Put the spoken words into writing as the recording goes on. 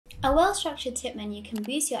A well-structured tip menu can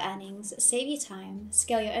boost your earnings, save you time,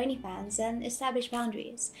 scale your OnlyFans, and establish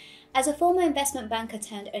boundaries. As a former investment banker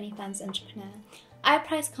turned OnlyFans entrepreneur, I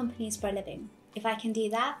price companies for a living. If I can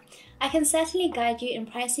do that, I can certainly guide you in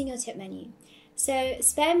pricing your tip menu. So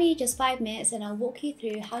spare me just 5 minutes and I'll walk you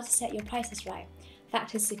through how to set your prices right,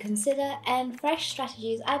 factors to consider, and fresh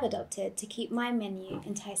strategies I've adopted to keep my menu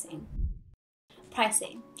enticing.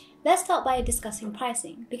 Pricing. Let's start by discussing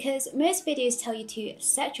pricing, because most videos tell you to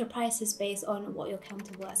set your prices based on what you're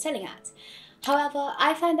comfortable at selling at. However,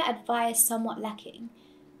 I find that advice somewhat lacking.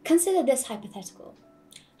 Consider this hypothetical.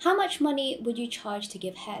 How much money would you charge to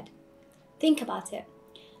give head? Think about it.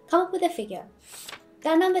 Come up with a figure.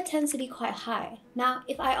 That number tends to be quite high. Now,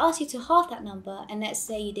 if I ask you to halve that number, and let's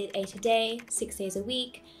say you did 8 a day, 6 days a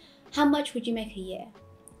week, how much would you make a year?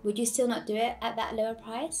 Would you still not do it at that lower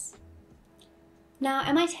price? Now,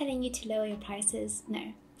 am I telling you to lower your prices?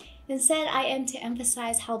 No. Instead, I aim to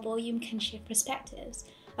emphasize how volume can shift perspectives.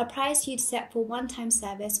 A price you'd set for one-time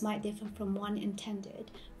service might differ from one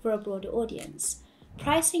intended for a broader audience.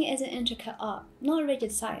 Pricing is an intricate art, not a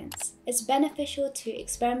rigid science. It's beneficial to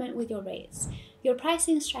experiment with your rates. Your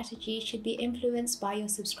pricing strategy should be influenced by your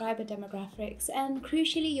subscriber demographics and,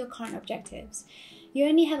 crucially, your current objectives. You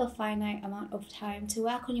only have a finite amount of time to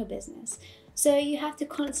work on your business, so you have to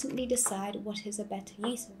constantly decide what is a better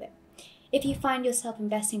use of it. If you find yourself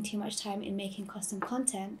investing too much time in making custom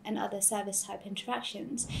content and other service-type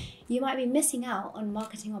interactions, you might be missing out on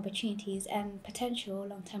marketing opportunities and potential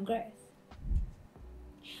long-term growth.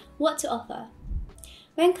 What to offer?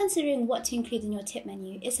 When considering what to include in your tip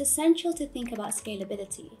menu, it's essential to think about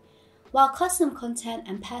scalability. While custom content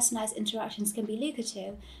and personalized interactions can be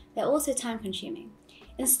lucrative, they're also time-consuming.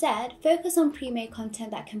 Instead, focus on pre-made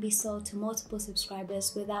content that can be sold to multiple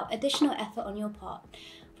subscribers without additional effort on your part.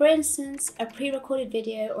 For instance, a pre-recorded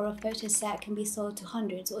video or a photo set can be sold to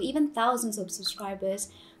hundreds or even thousands of subscribers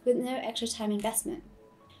with no extra time investment.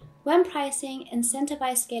 When pricing,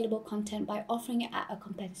 incentivize scalable content by offering it at a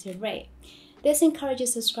competitive rate. This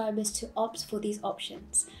encourages subscribers to opt for these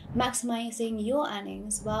options, maximizing your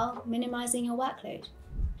earnings while minimizing your workload.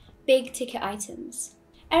 Big ticket items.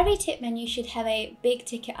 Every tip menu should have a big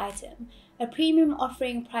ticket item, a premium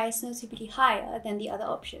offering priced notably higher than the other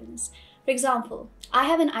options. For example, I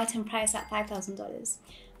have an item priced at $5,000.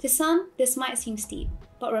 To some, this might seem steep,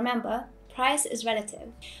 but remember, price is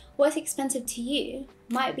relative. What's expensive to you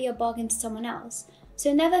might be a bargain to someone else,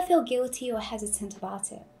 so never feel guilty or hesitant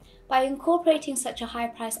about it. By incorporating such a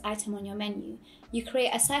high-priced item on your menu, you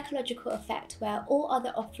create a psychological effect where all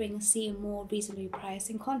other offerings seem more reasonably priced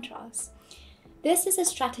in contrast. This is a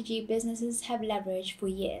strategy businesses have leveraged for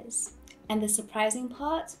years. And the surprising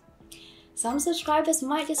part? Some subscribers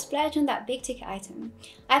might just splurge on that big ticket item.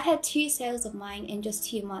 I've had 2 sales of mine in just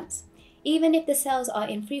 2 months. Even if the sales are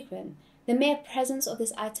infrequent, the mere presence of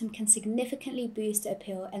this item can significantly boost the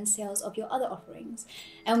appeal and sales of your other offerings.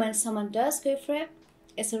 And when someone does go for it,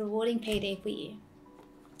 it's a rewarding payday for you.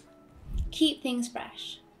 Keep things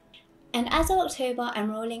fresh. And as of October,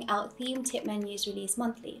 I'm rolling out themed tip menus released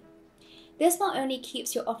monthly. This not only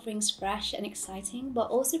keeps your offerings fresh and exciting, but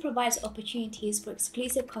also provides opportunities for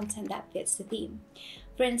exclusive content that fits the theme.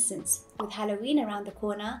 For instance, with Halloween around the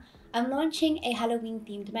corner, I'm launching a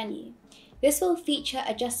Halloween-themed menu. This will feature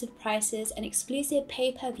adjusted prices and exclusive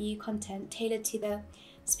pay-per-view content tailored to the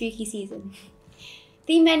spooky season.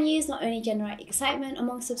 Theme menus not only generate excitement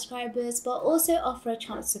among subscribers, but also offer a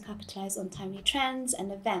chance to capitalize on timely trends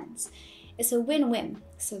and events. It's a win-win.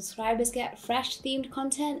 Subscribers get fresh themed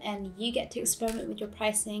content and you get to experiment with your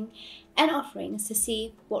pricing and offerings to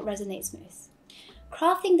see what resonates most.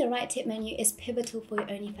 Crafting the right tip menu is pivotal for your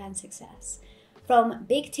OnlyFans success. From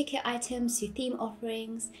big ticket items to theme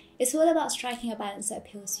offerings, it's all about striking a balance that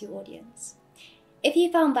appeals to your audience. If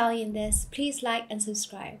you found value in this, please like and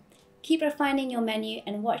subscribe. Keep refining your menu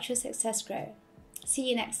and watch your success grow. See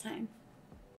you next time.